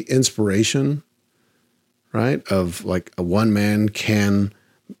 the inspiration, right? Of like a one man can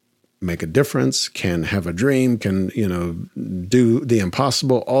make a difference, can have a dream, can, do the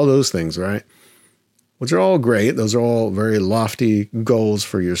impossible, all those things, right? Which are all great. Those are all very lofty goals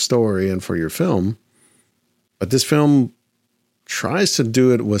for your story and for your film. But this film tries to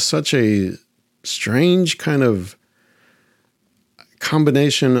do it with such a strange kind of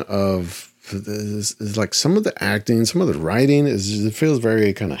combination of is like some of the acting, some of the writing it feels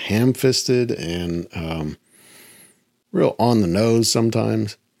very kind of ham-fisted and real on the nose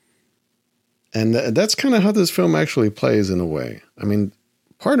sometimes. And that's kind of how this film actually plays in a way. I mean,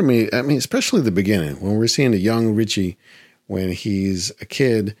 part of me, especially the beginning, when we're seeing a young Richie, when he's a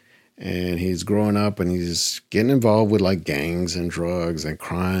kid and he's growing up and he's getting involved with like gangs and drugs and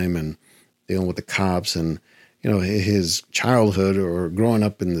crime and dealing with the cops and, his childhood or growing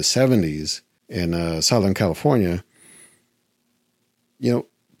up in the 70s, in Southern California, you know,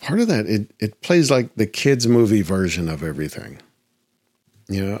 part of that, it plays like the kids' movie version of everything.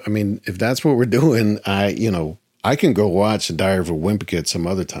 You know, I mean, if that's what we're doing, I can go watch The Diary of a Wimpy Kid some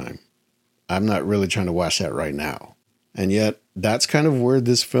other time. I'm not really trying to watch that right now. And yet, that's kind of where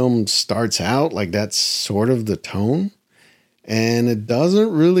this film starts out. Like, that's sort of the tone. And it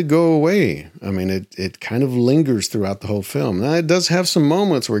doesn't really go away. I mean, it kind of lingers throughout the whole film. Now, it does have some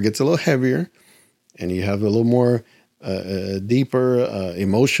moments where it gets a little heavier. And you have a little more deeper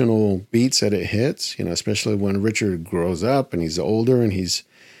emotional beats that it hits. You know, especially when Richard grows up and he's older and he's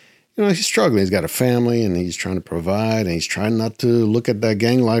struggling. He's got a family and he's trying to provide. And he's trying not to look at that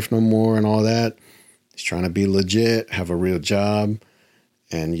gang life no more and all that. He's trying to be legit, have a real job,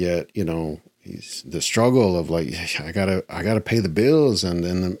 and yet, you know, he's the struggle of like, I gotta pay the bills, and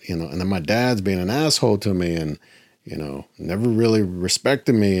then, you know, and then my dad's being an asshole to me, and, you know, never really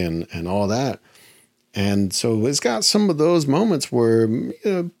respected me, and all that. And so it's got some of those moments where, you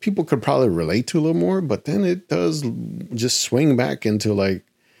know, people could probably relate to a little more, but then it does just swing back into like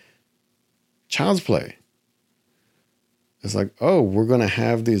child's play. It's like, oh, we're gonna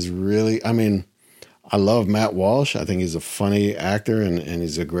have these really, I mean, I love Matt Walsh. I think he's a funny actor and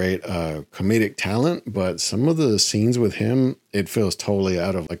he's a great comedic talent. But some of the scenes with him, it feels totally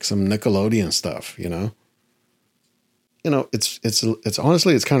out of like some Nickelodeon stuff, you know? You know, it's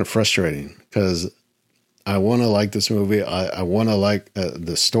honestly, it's kind of frustrating because I want to like this movie. I want to like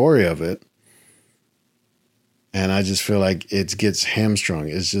the story of it. And I just feel like it gets hamstrung.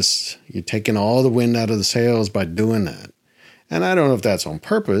 It's just, you're taking all the wind out of the sails by doing that. And I don't know if that's on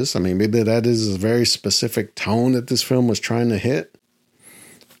purpose. I mean, maybe that is a very specific tone that this film was trying to hit.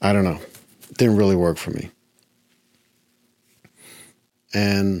 I don't know. It didn't really work for me.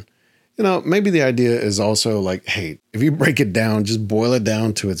 And, you know, maybe the idea is also like, hey, if you break it down, just boil it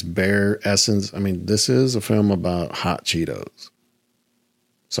down to its bare essence. I mean, this is a film about hot Cheetos.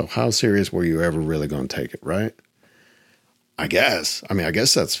 So how serious were you ever really going to take it, right? I guess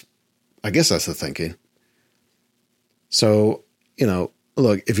that's the thinking. So, you know,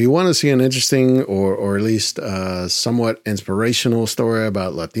 look, if you want to see an interesting or at least somewhat inspirational story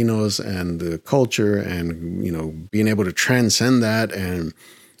about Latinos and the culture and, you know, being able to transcend that and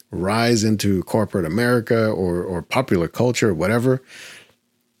rise into corporate America or popular culture or whatever,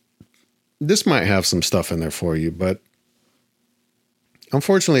 this might have some stuff in there for you. But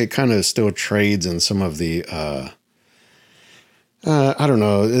unfortunately, it kind of still trades in some of the, I don't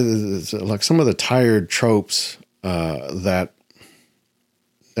know, it's like some of the tired tropes that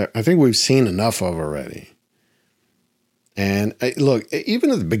I think we've seen enough of already. And look,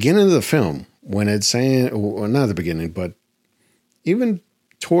 even at the beginning of the film, when it's saying, well, not at the beginning, but even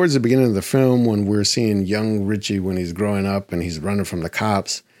towards the beginning of the film, when we're seeing young Richie when he's growing up and he's running from the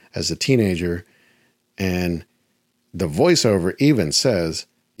cops as a teenager, and the voiceover even says,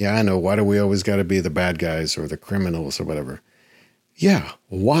 yeah, I know, why do we always got to be the bad guys or the criminals or whatever? Yeah,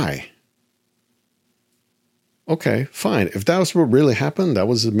 why? Okay, fine. If that was what really happened, that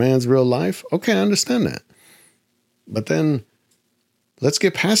was the man's real life, okay, I understand that. But then let's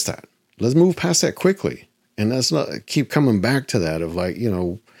get past that. Let's move past that quickly. And let's not keep coming back to that of like, you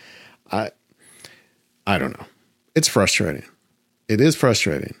know, I don't know. It's frustrating. It is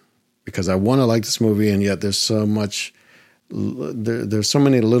frustrating because I want to like this movie, and yet there's so much, there's so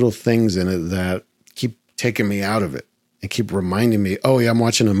many little things in it that keep taking me out of it and keep reminding me, oh yeah, I'm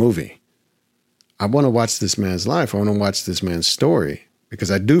watching a movie. I want to watch this man's life. I want to watch this man's story because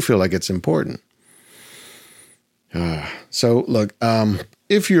I do feel like it's important. So look,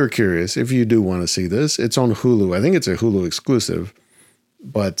 if you're curious, if you do want to see this, it's on Hulu. I think it's a Hulu exclusive,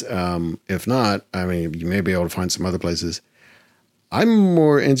 but if not, I mean, you may be able to find some other places. I'm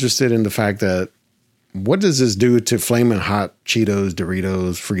more interested in the fact that what does this do to Flamin' Hot Cheetos,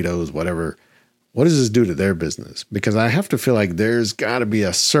 Doritos, Fritos, whatever? What does this do to their business? Because I have to feel like there's got to be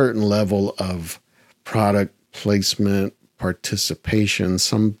a certain level of product placement, participation,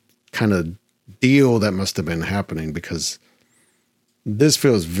 some kind of deal that must have been happening, because this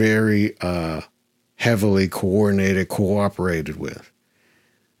feels very heavily coordinated, cooperated with.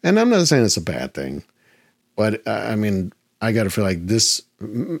 And I'm not saying it's a bad thing, but I mean, I got to feel like this,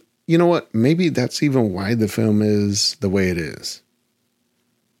 you know what? Maybe that's even why the film is the way it is.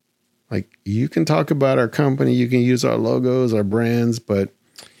 Like, you can talk about our company, you can use our logos, our brands, but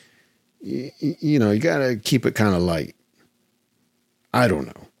you know, you got to keep it kind of light. I don't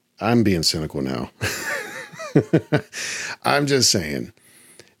know. I'm being cynical now. I'm just saying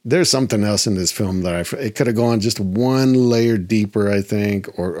there's something else in this film that it could have gone just one layer deeper, I think,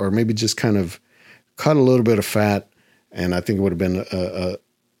 or maybe just kind of cut a little bit of fat. And I think it would have been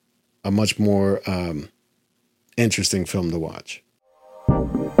a much more interesting film to watch.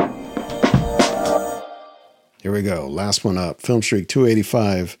 Here we go. Last one up. Film Streak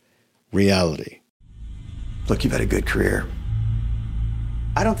 285, Reality. Look, you've had a good career.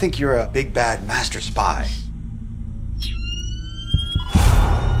 I don't think you're a big bad master spy.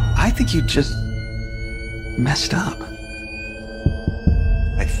 I think you just messed up.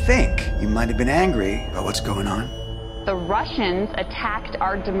 I think you might have been angry about what's going on. The Russians attacked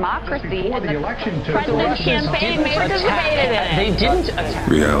our democracy, and the election President campaign participated in it. They didn't attack.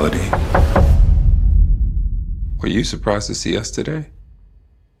 Reality. Were you surprised to see us today?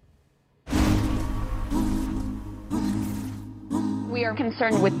 We are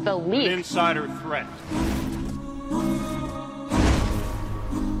concerned with the leak. Insider threat.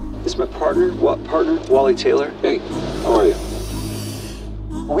 This is my partner. What partner? Wally Taylor. Hey, how are you?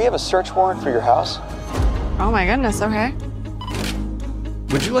 We have a search warrant for your house. Oh my goodness, okay.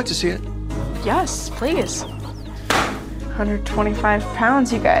 Would you like to see it? Yes, please. 125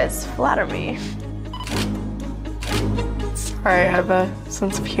 pounds, you guys. Flatter me. Sorry, I have a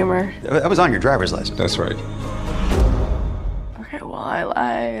sense of humor. That was on your driver's license. That's right. Okay, well, I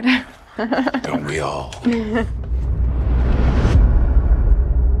lied. Don't we all?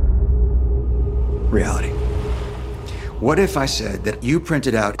 Reality. What if I said that you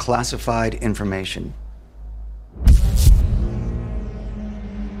printed out classified information?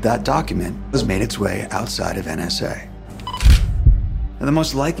 That document has made its way outside of NSA. And the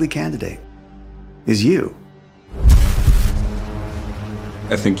most likely candidate is you.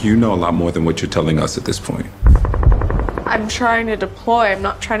 I think you know a lot more than what you're telling us at this point. I'm trying to deploy. I'm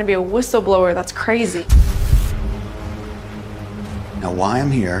not trying to be a whistleblower. That's crazy. Now, why I'm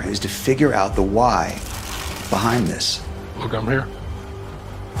here is to figure out the why behind this. Look, I'm here.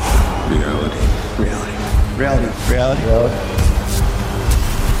 Reality. Reality. Reality. Reality. Reality.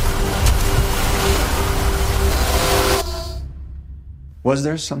 Was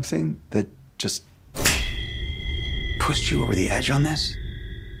there something that just pushed you over the edge on this?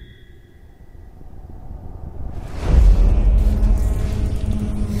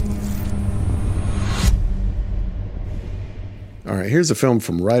 All right, here's a film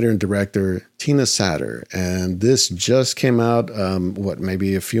from writer and director Tina Satter, and this just came out,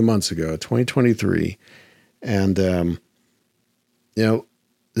 maybe a few months ago, 2023, and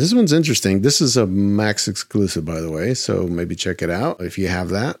this one's interesting. This is a Max exclusive, by the way, so maybe check it out if you have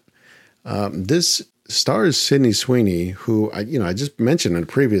that. This stars Sydney Sweeney, who I just mentioned in a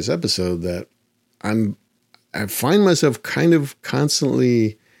previous episode that I find myself kind of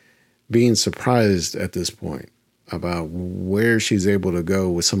constantly being surprised at this point about where she's able to go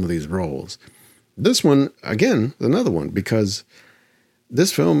with some of these roles. This one, again, another one, because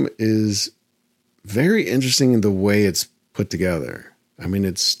this film is very interesting in the way it's put together. I mean,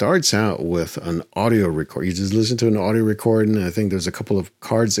 it starts out with an audio record. You just listen to an audio recording, and I think there's a couple of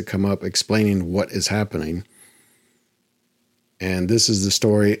cards that come up explaining what is happening. And this is the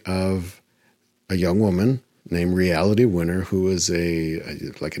story of a young woman named Reality Winner, who is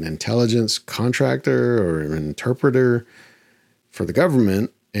like an intelligence contractor or an interpreter for the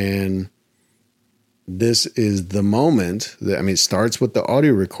government. And this is the moment that, it starts with the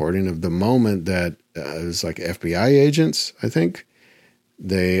audio recording of the moment that it was like FBI agents, I think.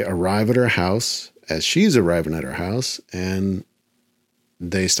 They arrive at her house as she's arriving at her house, and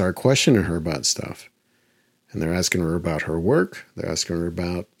they start questioning her about stuff. And they're asking her about her work. They're asking her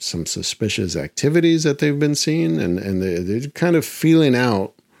about some suspicious activities that they've been seeing. And they're kind of feeling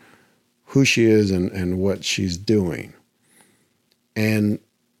out who she is and what she's doing. And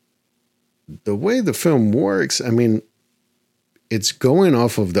the way the film works, it's going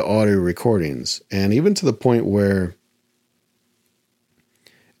off of the audio recordings. And even to the point where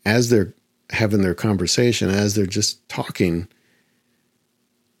as they're having their conversation, as they're just talking,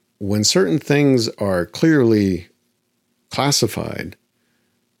 when certain things are clearly classified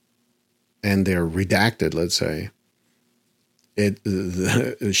and they're redacted, let's say,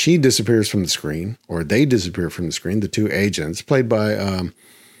 she disappears from the screen, or they disappear from the screen, the two agents, played by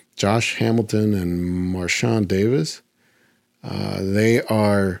Josh Hamilton and Marshawn Davis. They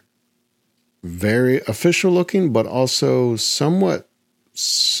are very official looking, but also somewhat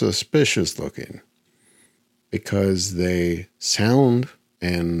suspicious looking, because they sound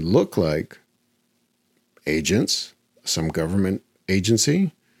and look like agents, some government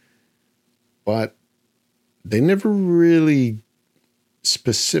agency, but they never really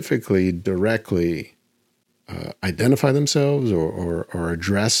specifically, directly identify themselves or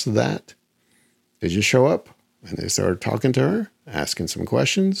address that. They just show up and they start talking to her, asking some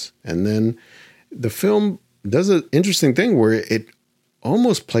questions. And then the film does an interesting thing where it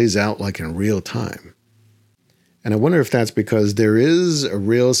almost plays out like in real time. And I wonder if that's because there is a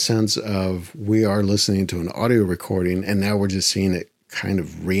real sense of we are listening to an audio recording and now we're just seeing it kind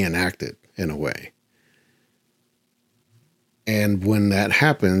of reenacted in a way. And when that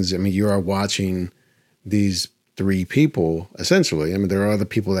happens, I mean, you are watching these three people, essentially. I mean, there are other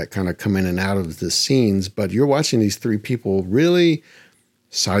people that kind of come in and out of the scenes, but you're watching these three people really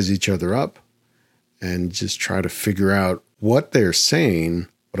size each other up and just try to figure out what they're saying,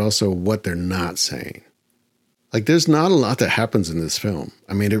 but also what they're not saying. Like, there's not a lot that happens in this film.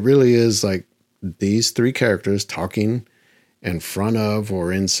 I mean, it really is like these three characters talking in front of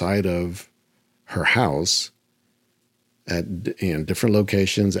or inside of her house at different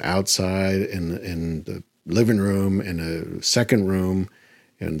locations, outside, in the living room, in a second room,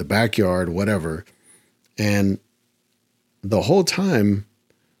 in the backyard, whatever. And the whole time,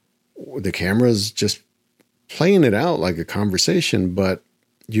 the camera's just playing it out like a conversation, but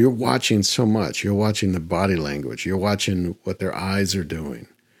you're watching so much. You're watching the body language. You're watching what their eyes are doing.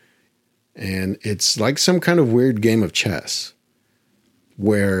 And it's like some kind of weird game of chess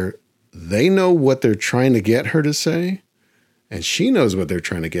where they know what they're trying to get her to say, and she knows what they're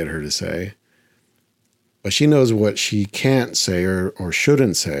trying to get her to say, but she knows what she can't say or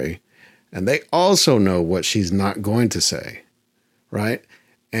shouldn't say, and they also know what she's not going to say, right?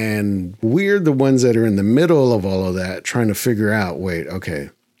 And we're the ones that are in the middle of all of that, trying to figure out, wait, okay,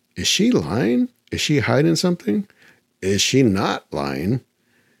 is she lying? Is she hiding something? Is she not lying?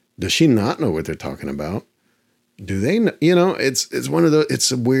 Does she not know what they're talking about? Do they know? You know, it's one of the,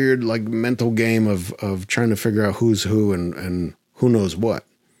 it's a weird like mental game of trying to figure out who's who and who knows what.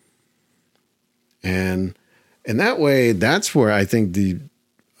 And in that way, that's where I think the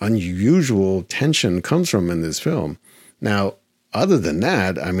unusual tension comes from in this film. Now, other than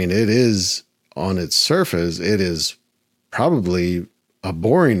that, I mean, it is, on its surface, it is probably a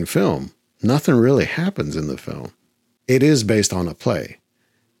boring film. Nothing really happens in the film. It is based on a play.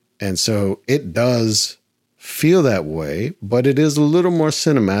 And so it does feel that way, but it is a little more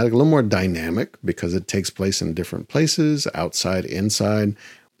cinematic, a little more dynamic because it takes place in different places, outside, inside.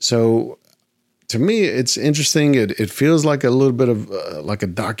 So to me, it's interesting. It feels like a little bit of like a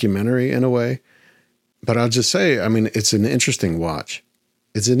documentary in a way. But I'll just say, I mean, it's an interesting watch.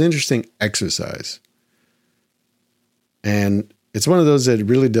 It's an interesting exercise. And it's one of those that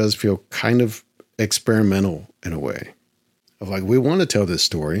really does feel kind of experimental in a way. Of like, we want to tell this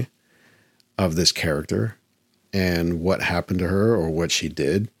story of this character and what happened to her or what she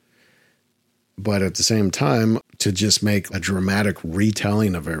did. But at the same time, to just make a dramatic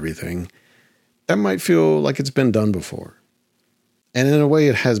retelling of everything, that might feel like it's been done before. And in a way,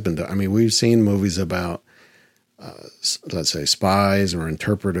 it has been done. I mean, we've seen movies about, let's say, spies or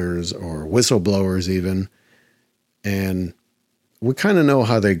interpreters or whistleblowers even, and we kind of know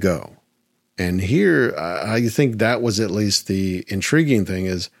how they go. And here, I think that was at least the intriguing thing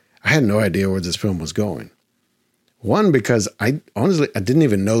is I had no idea where this film was going. One, because I didn't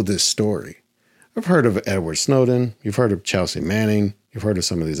even know this story. I've heard of Edward Snowden. You've heard of Chelsea Manning. You've heard of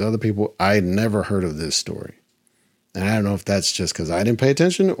some of these other people. I'd never heard of this story. And I don't know if that's just because I didn't pay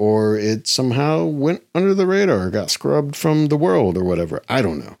attention or it somehow went under the radar or got scrubbed from the world or whatever. I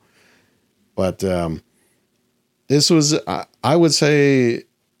don't know. But this was, I would say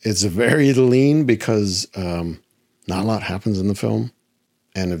it's very lean because not a lot happens in the film.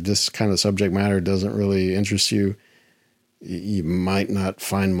 And if this kind of subject matter doesn't really interest you, you might not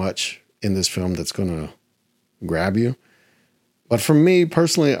find much in this film that's going to grab you. But for me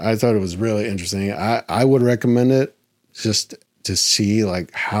personally, I thought it was really interesting. I would recommend it just to see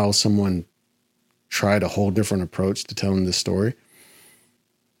like how someone tried a whole different approach to telling this story.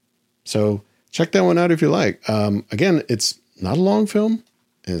 So check that one out if you like. Again, it's not a long film.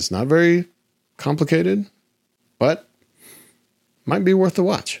 And it's not very complicated, but might be worth the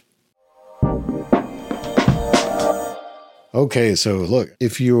watch. Okay, so look,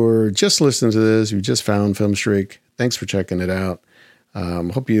 if you're just listening to this, you just found Film Streak, thanks for checking it out.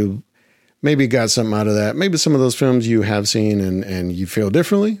 Hope you maybe got something out of that. Maybe some of those films you have seen and you feel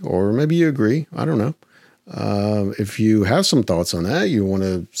differently, or maybe you agree. I don't know. If you have some thoughts on that, you want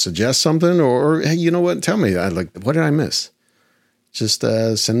to suggest something, or hey, you know what? Tell me, what did I miss? Just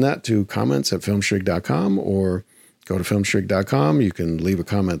send that to comments@filmstreak.com or go to filmstreak.com. You can leave a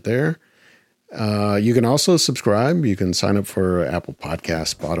comment there. You can also subscribe. You can sign up for Apple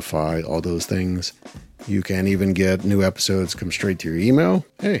Podcasts, Spotify, all those things. You can even get new episodes come straight to your email.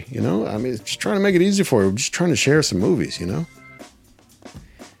 Hey, you know, I mean, just trying to make it easy for you. We're just trying to share some movies, you know?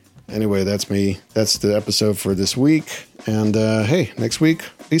 Anyway, that's me. That's the episode for this week. And hey, next week,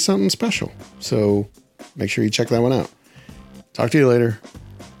 be something special. So make sure you check that one out. Talk to you later.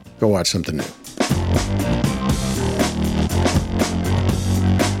 Go watch something new.